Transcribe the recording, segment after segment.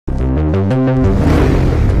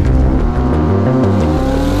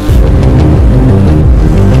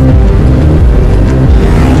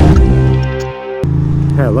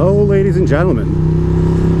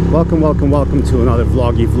gentlemen, welcome to another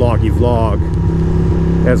vloggy vlog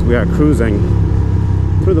as we are cruising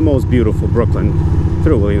through the most beautiful Brooklyn,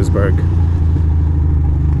 through Williamsburg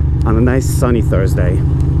on a nice sunny Thursday.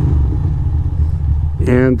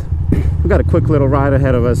 And we got a quick little ride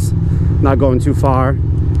ahead of us, not going too far.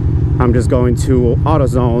 I'm just going to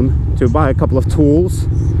AutoZone to buy a couple of tools.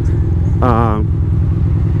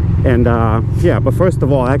 Yeah, but first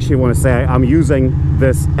of all, I actually want to say I'm using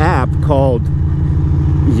this app called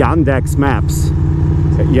Yandex Maps.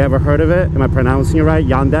 You ever heard of it? Am I pronouncing it right?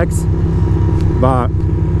 Yandex? But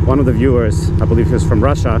one of the viewers, I believe he was from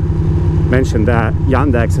Russia, mentioned that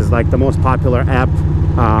Yandex is like the most popular app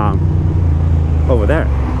over there.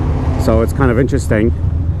 So it's kind of interesting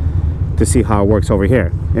to see how it works over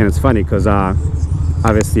here. And it's funny because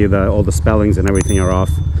obviously all the spellings and everything are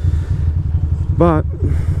off. But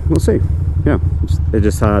we'll see. Yeah, it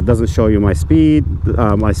just doesn't show you my speed,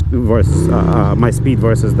 my speed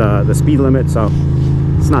versus the speed limit, so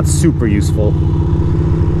it's not super useful.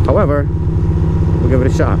 However, we'll give it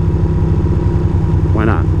a shot. Why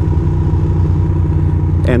not?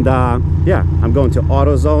 And yeah, I'm going to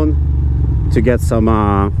AutoZone to get some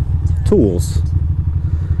tools,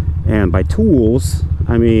 and by tools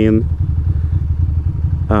I mean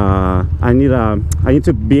I need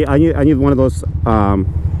one of those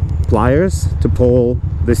pliers to pull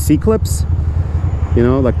the C-clips, you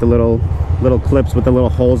know, like the little clips with the little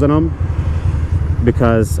holes in them,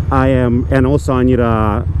 because and also I need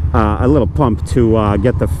a little pump to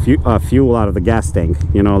get the fuel out of the gas tank,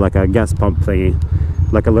 you know, like a gas pump thingy,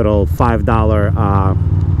 like a little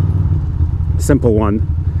 $5 simple one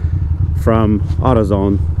from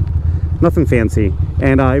AutoZone. Nothing fancy.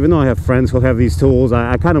 And even though I have friends who have these tools,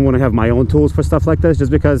 I kind of want to have my own tools for stuff like this,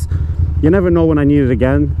 just because you never know when I need it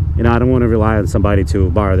again. You know, I don't want to rely on somebody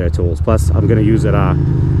to borrow their tools. Plus, I'm going to use it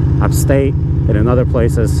upstate and in other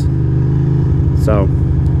places. So,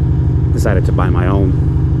 decided to buy my own.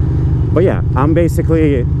 But yeah, I'm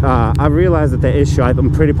basically, I realized that the issue,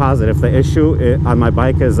 I'm pretty positive the issue on my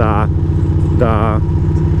bike is the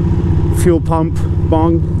fuel pump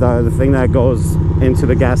bung, the thing that goes into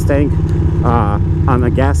the gas tank. On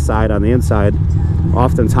the gas side, on the inside,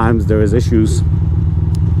 oftentimes there is issues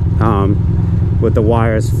with the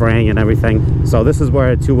wires fraying and everything. So this is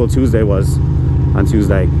where Two Wheel Tuesday was on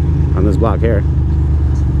Tuesday on this block here.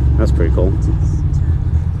 That's pretty cool.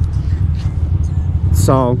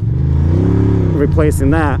 So replacing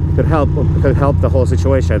that could help the whole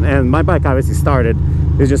situation. And my bike obviously started.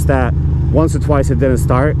 It's just that once or twice it didn't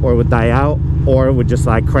start, or it would die out, or it would just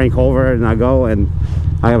like crank over and not go. And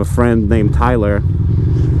I have a friend named Tyler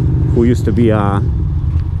who used to be a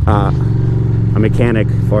mechanic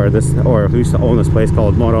for this, or who used to own this place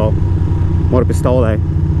called Motovlogger,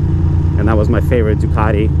 and that was my favorite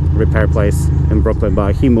Ducati repair place in Brooklyn.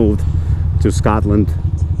 But he moved to Scotland,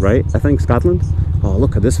 right? I think Scotland. Oh,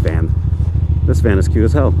 look at this van. This van is cute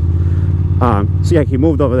as hell. So yeah, he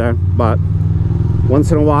moved over there, but once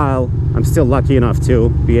in a while I'm still lucky enough to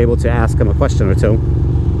be able to ask him a question or two.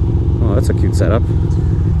 Oh, that's a cute setup.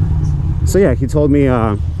 So yeah, he told me,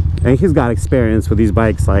 and he's got experience with these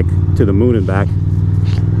bikes like to the moon and back,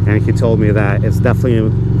 and he told me that it's definitely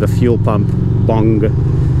the fuel pump bung.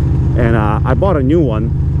 And I bought a new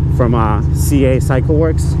one from CA Cycle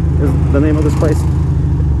Works is the name of this place,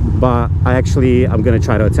 but I'm gonna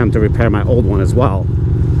try to attempt to repair my old one as well,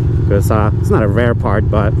 because it's not a rare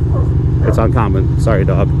part, but it's uncommon. Sorry,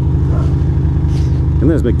 dog. And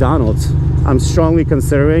there's McDonald's. I'm strongly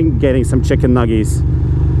considering getting some chicken nuggies.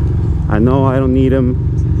 I know I don't need them,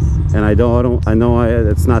 and I know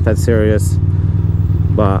it's not that serious,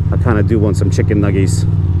 but I kind of do want some chicken nuggies.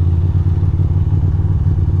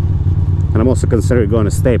 And I'm also considering going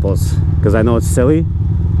to Staples, because I know it's silly,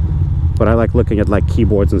 but I like looking at like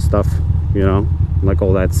keyboards and stuff, you know, like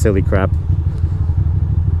all that silly crap.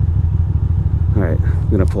 All right, I'm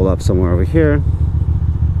gonna pull up somewhere over here.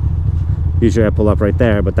 Usually I pull up right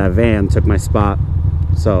there, but that van took my spot,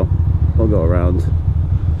 so we'll go around.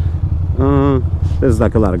 There's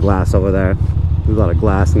like a lot of glass over there. There's a lot of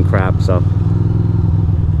glass and crap, so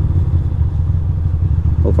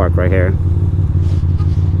we'll park right here.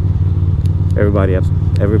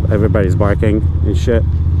 Everybody's barking and shit,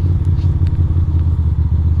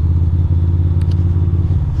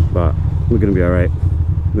 but we're gonna be all right.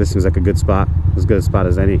 This seems like a good spot, as good a spot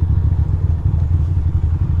as any.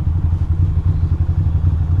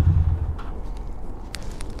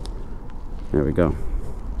 There we go.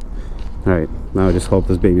 All right, now I just hope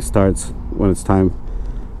this baby starts when it's time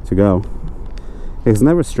to go. It's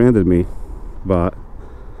never stranded me, but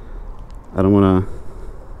I don't want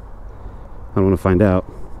to find out.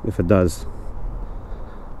 if it does.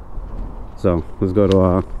 So let's go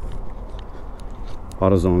to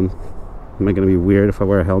AutoZone. Am I gonna be weird if I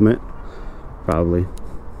wear a helmet? Probably.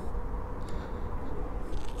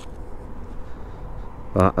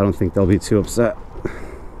 But I don't think they'll be too upset.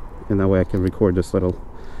 And that way I can record this little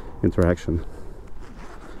interaction.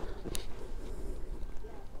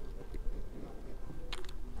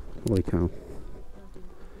 Holy cow.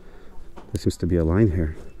 There seems to be a line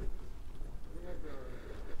here.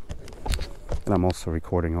 And I'm also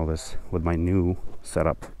recording all this with my new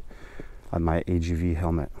setup on my AGV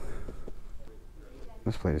helmet.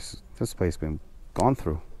 This place been gone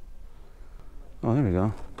through. Oh, there we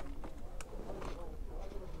go.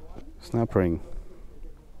 Snap ring.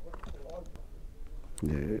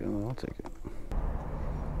 Yeah, I'll take it.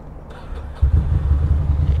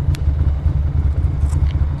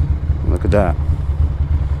 Look at that.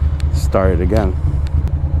 Started again.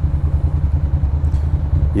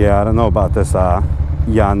 Yeah, I don't know about this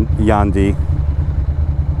Yandex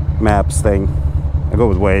maps thing. I go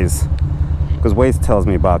with Waze because Waze tells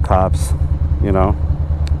me about cops, you know.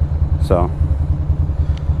 So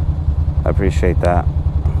I appreciate that.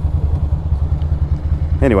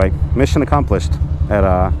 Anyway, mission accomplished at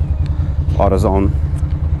AutoZone.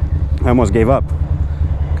 I almost gave up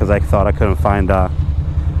because I thought I couldn't find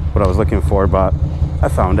what I was looking for, but I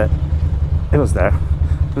found it. It was there.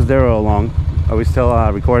 It was there all along. Are we still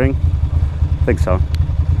recording? I think so.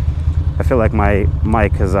 I feel like my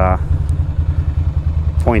mic is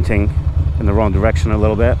pointing in the wrong direction a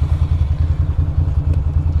little bit.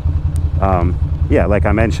 Yeah, like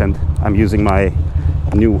I mentioned, I'm using my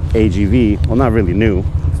new AGV. Well, not really new.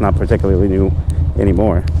 It's not particularly new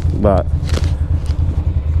anymore, but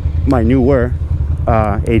my newer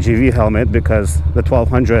AGV helmet, because the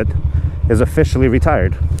 1200 is officially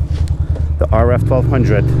retired. The RF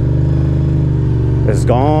 1200 is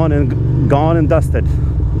gone and dusted.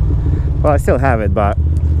 Well, I still have it, but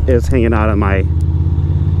it's hanging out on my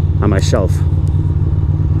shelf.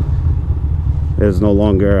 It is no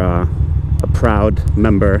longer a proud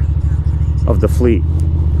member of the fleet.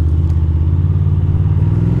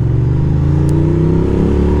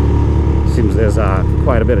 Seems there's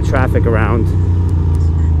quite a bit of traffic around.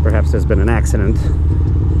 Perhaps there's been an accident.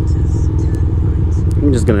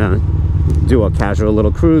 I'm just gonna do a casual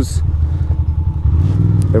little cruise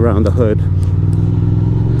around the hood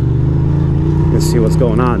and see what's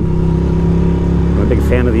going on. I'm a big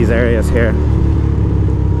fan of these areas here.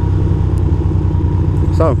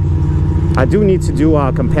 So I do need to do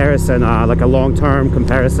a comparison, like a long-term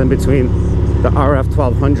comparison between the RF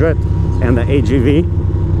 1200 and the AGV,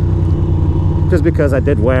 just because I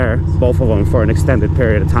did wear both of them for an extended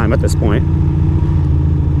period of time at this point.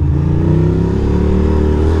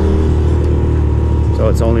 So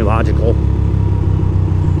it's only logical.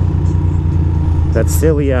 That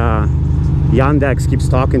silly Yandex keeps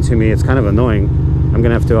talking to me. It's kind of annoying. I'm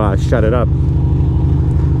gonna have to shut it up.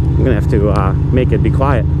 I'm gonna have to make it be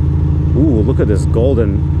quiet. Ooh, look at this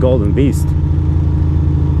golden beast.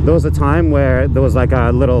 There was a time where there was like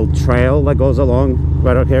a little trail that goes along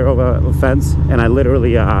right up here over a fence, and I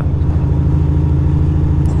literally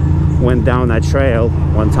went down that trail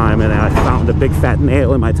one time and I found a big fat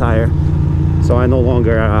nail in my tire. So I no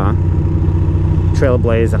longer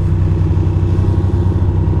trailblaze.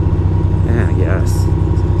 Yeah, I guess.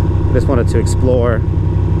 I just wanted to explore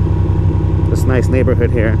this nice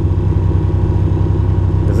neighborhood here.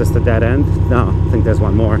 Is this the dead end? No, I think there's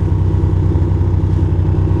one more.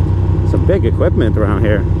 Some big equipment around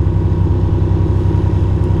here.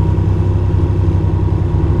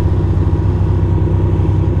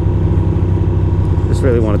 Just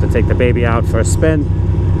really wanted to take the baby out for a spin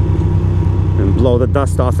and blow the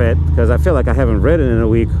dust off it, because I feel like I haven't ridden in a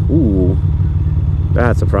week. Ooh,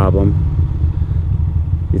 that's a problem.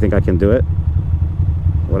 You think I can do it?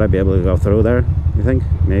 Would I be able to go through there, you think?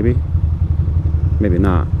 Maybe? Maybe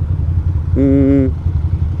not.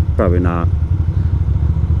 Probably not.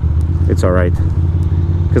 It's alright.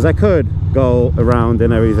 Because I could go around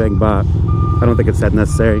and everything, but I don't think it's that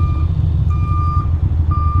necessary.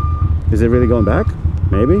 Is it really going back?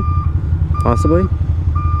 Maybe? Possibly?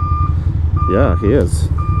 Yeah, he is.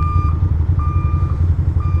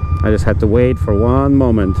 I just had to wait for one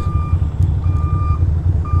moment.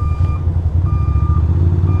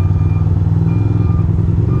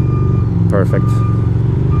 Perfect.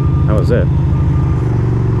 That was it.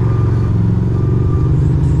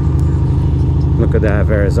 Look at that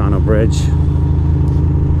Verrazano Bridge.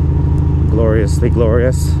 Gloriously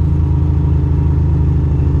glorious.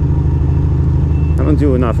 I don't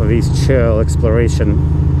do enough of these chill exploration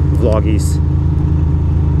vloggies.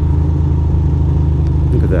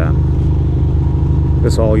 Look at that.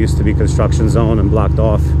 This all used to be construction zone and blocked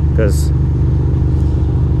off because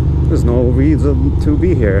there's no reason to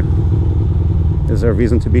be here. Is there a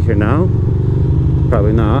reason to be here now?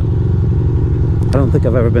 Probably not. I don't think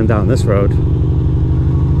I've ever been down this road.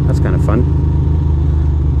 That's kind of fun.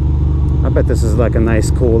 I bet this is like a nice,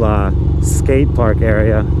 cool skate park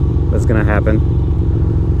area that's gonna happen.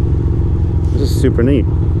 This is super neat.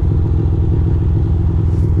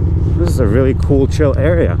 This is a really cool, chill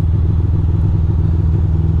area.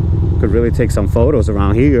 Could really take some photos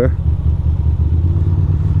around here.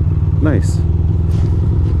 Nice.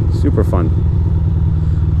 Super fun.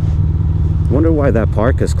 Wonder why that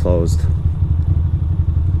park is closed.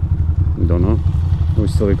 Don't know. Are we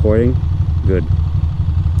still recording? Good.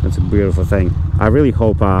 That's a beautiful thing. I really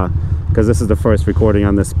hope, because this is the first recording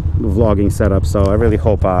on this vlogging setup, so I really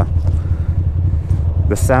hope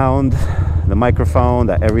the sound, the microphone,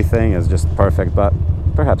 that everything is just perfect, but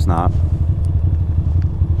perhaps not.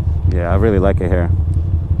 Yeah, I really like it here.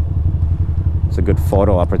 It's a good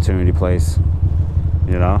photo opportunity place,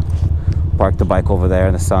 you know? Park the bike over there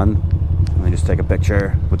in the sun and then just take a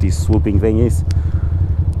picture with these swooping thingies.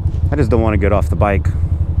 I just don't want to get off the bike.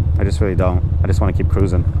 I just really don't. I just want to keep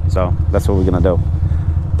cruising. So that's what we're gonna do.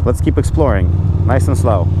 Let's keep exploring, nice and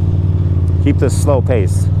slow. Keep this slow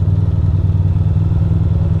pace.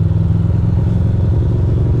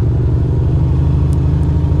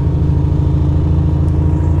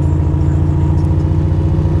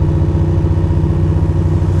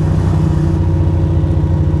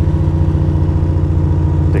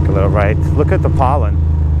 Right, look at the pollen.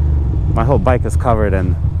 My whole bike is covered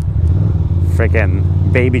in freaking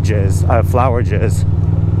baby jizz, flower jizz.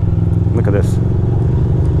 Look at this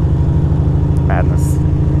madness.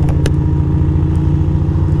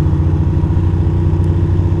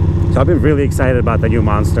 So I've been really excited about the new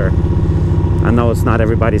Monster. I know it's not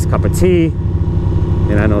everybody's cup of tea,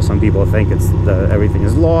 and I know some people think it's everything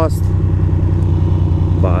is lost,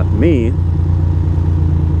 but me,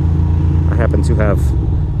 I happen to have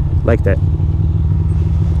like that.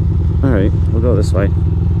 All right, we'll go this way. I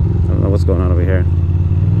don't know what's going on over here.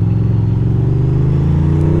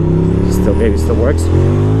 Still, baby still works.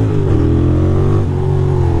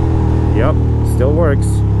 Yep, still works.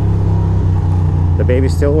 The baby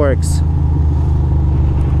still works.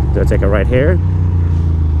 Do I take a right here?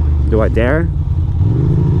 Do I dare?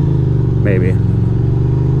 Maybe. I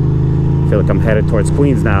feel like I'm headed towards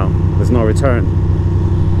Queens now. There's no return.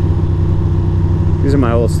 These are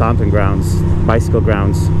my old stomping grounds, bicycle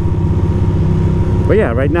grounds. But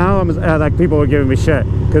yeah, right now I'm like, people are giving me shit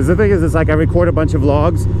because the thing is, it's like I record a bunch of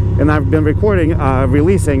vlogs, and I've been recording,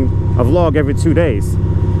 releasing a vlog every 2 days,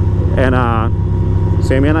 and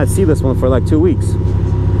so you may not see this one for like 2 weeks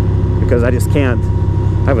because I just can't.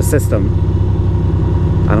 I have a system.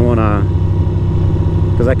 I don't want to,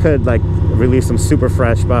 because I could like release them super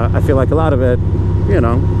fresh, but I feel like a lot of it, you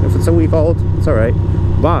know, if it's a week old, it's all right.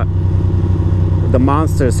 But the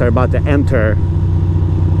monsters are about to enter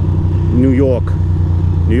New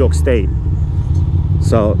York State,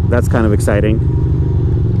 so that's kind of exciting.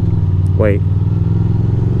 Wait,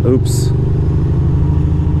 oops,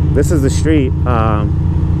 this is the street,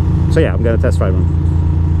 so yeah, I'm gonna test ride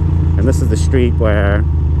one, and this is the street where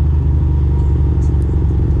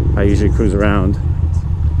I usually cruise around.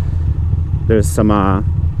 There's some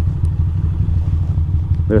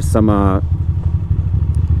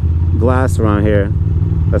glass around here.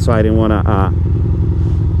 That's why I didn't want to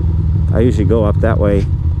I usually go up that way,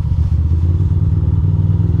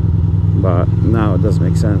 but now it does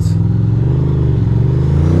make sense.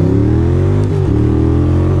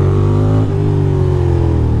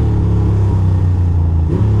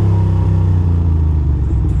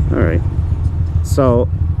 All right, so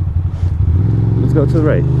let's go to the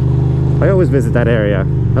right. I always visit that area.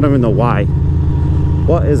 I don't even know why.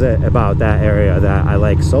 What is it about that area that I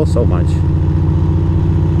like so much?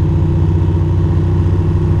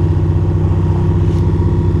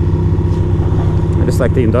 I just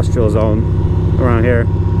like the industrial zone around here.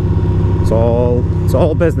 It's all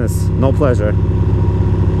business, no pleasure.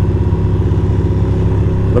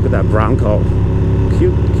 Look at that Bronco.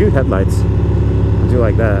 Cute headlights. I do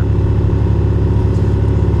like that.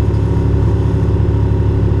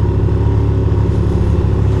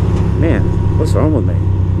 Man, what's wrong with me?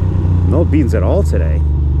 No beans at all today.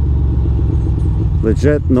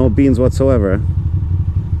 Legit no beans whatsoever.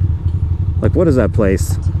 Like, what is that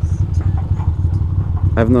place?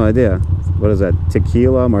 I have no idea. What is that?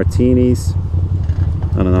 Tequila, martinis?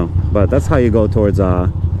 I don't know. But that's how you go towards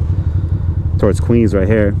Queens right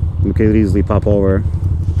here. You could easily pop over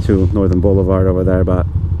to Northern Boulevard over there, but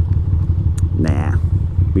nah.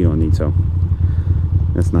 we don't need to.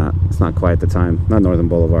 It's not quite the time. Not Northern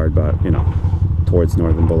Boulevard, but you know, towards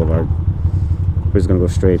Northern Boulevard. We're just gonna go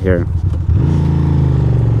straight here.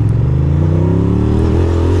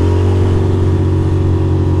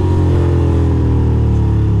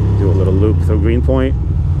 Do a little loop through Greenpoint.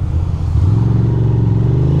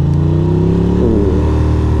 Ooh.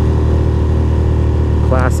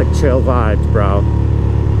 Classic chill vibes, bro.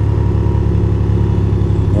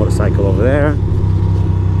 Motorcycle over there.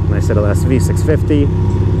 Nice little SV650.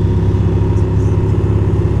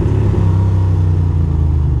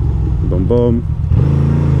 Boom, boom.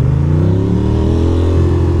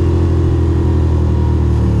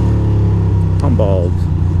 Humboldt.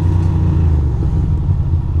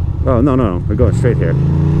 Oh, no, we're going straight here.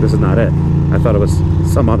 This is not it. I thought it was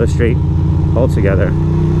some other street altogether.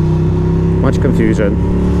 Much confusion.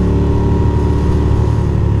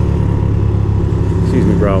 Excuse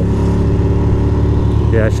me, bro.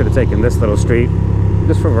 Yeah, I should have taken this little street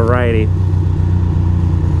just for variety,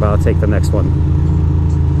 but I'll take the next one.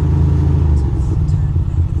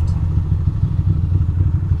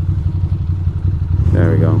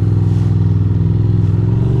 There we go.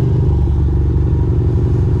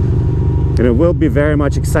 And it will be very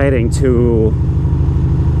much exciting to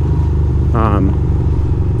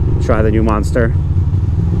try the new Monster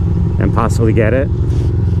and possibly get it,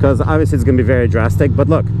 because obviously it's going to be very drastic. But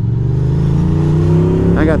look,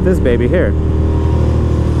 I got this baby here.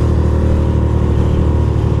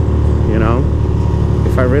 You know,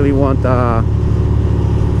 if I really want a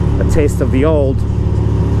taste of the old,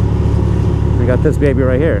 I got this baby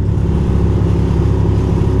right here.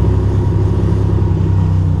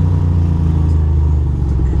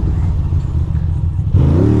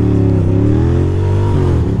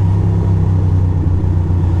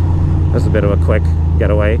 That's a bit of a quick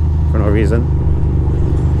getaway for no reason.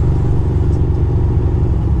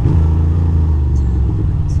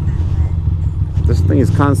 This thing is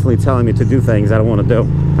constantly telling me to do things I don't want to do.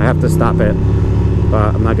 I have to stop it,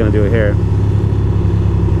 but I'm not going to do it here.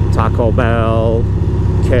 Taco Bell,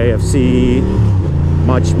 KFC,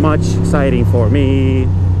 much exciting for me.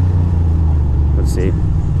 Let's see.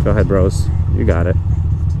 Go ahead, bros. You got it.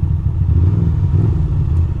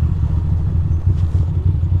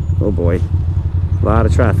 Oh boy. A lot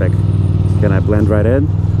of traffic. Can I blend right in?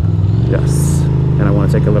 Yes. And I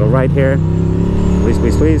want to take a little right here. Please,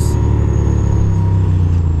 please, please.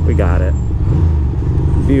 We got it.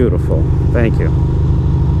 Beautiful. Thank you.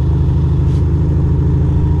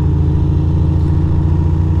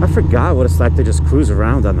 I forgot what it's like to just cruise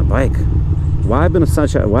around on the bike. Why have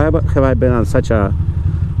I been on such a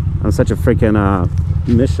freaking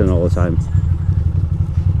mission all the time?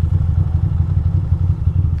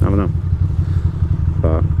 I don't know.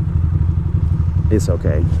 But it's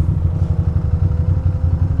okay.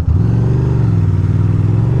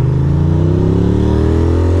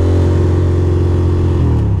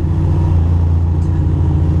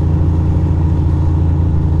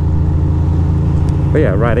 But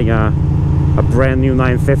yeah, riding a brand new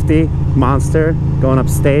 950 Monster, going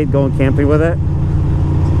upstate, going camping with it.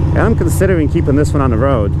 And I'm considering keeping this one on the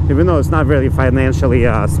road, even though it's not really financially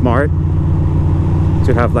smart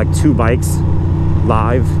to have like two bikes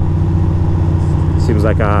live. Seems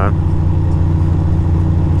like a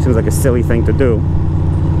silly thing to do,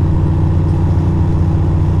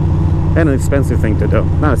 and an expensive thing to do.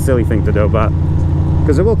 Not a silly thing to do, but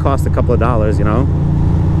because it will cost a couple of dollars, you know.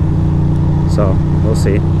 So we'll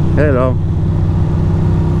see. Hello.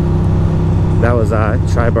 That was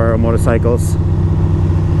Triborough Motorcycles.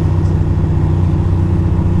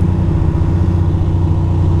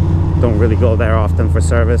 Don't really go there often for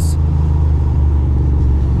service,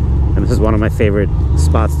 and this is one of my favorite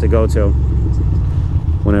spots to go to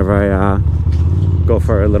whenever I go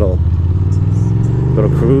for a little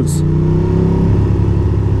cruise.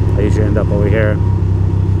 I usually end up over here.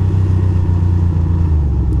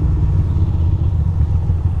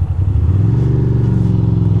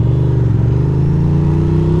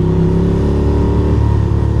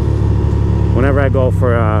 Whenever I go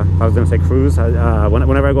for I was gonna say cruise,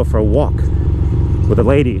 whenever I go for a walk with a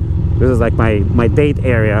lady, this is like my date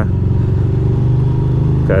area,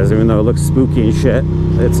 because even though it looks spooky and shit,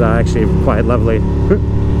 it's actually quite lovely.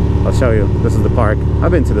 I'll show you. This is the park.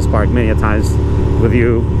 I've been to this park many a times with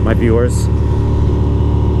you, my viewers.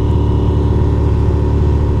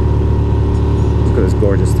 Look at this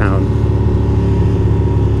gorgeous town.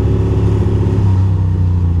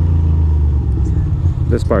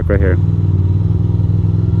 This park right here.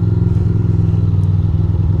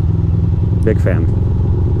 Big fan.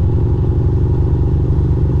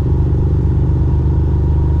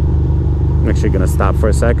 Make actually gonna stop for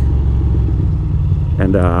a sec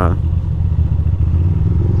and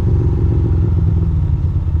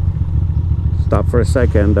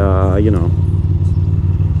you know,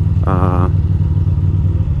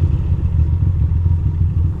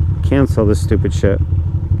 cancel this stupid shit,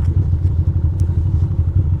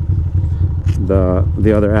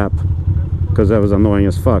 the other app, because that was annoying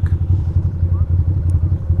as fuck.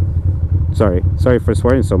 Sorry for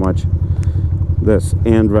swearing so much. This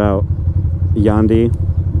and route Yandex,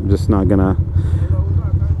 just not gonna.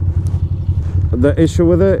 The issue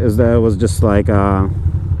with it is that it was just like the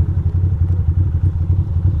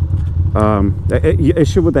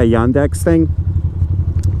issue with that Yandex thing,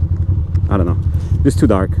 I don't know, just too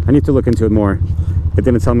dark. I need to look into it more. It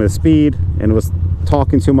didn't tell me the speed and it was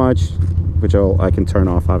talking too much, which I can turn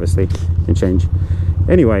off, obviously, and change.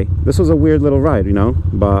 Anyway, this was a weird little ride, you know,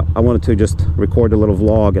 but I wanted to just record a little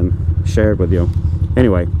vlog and share it with you.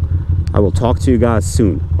 Anyway, I will talk to you guys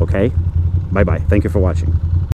soon, okay? Bye bye. Thank you for watching.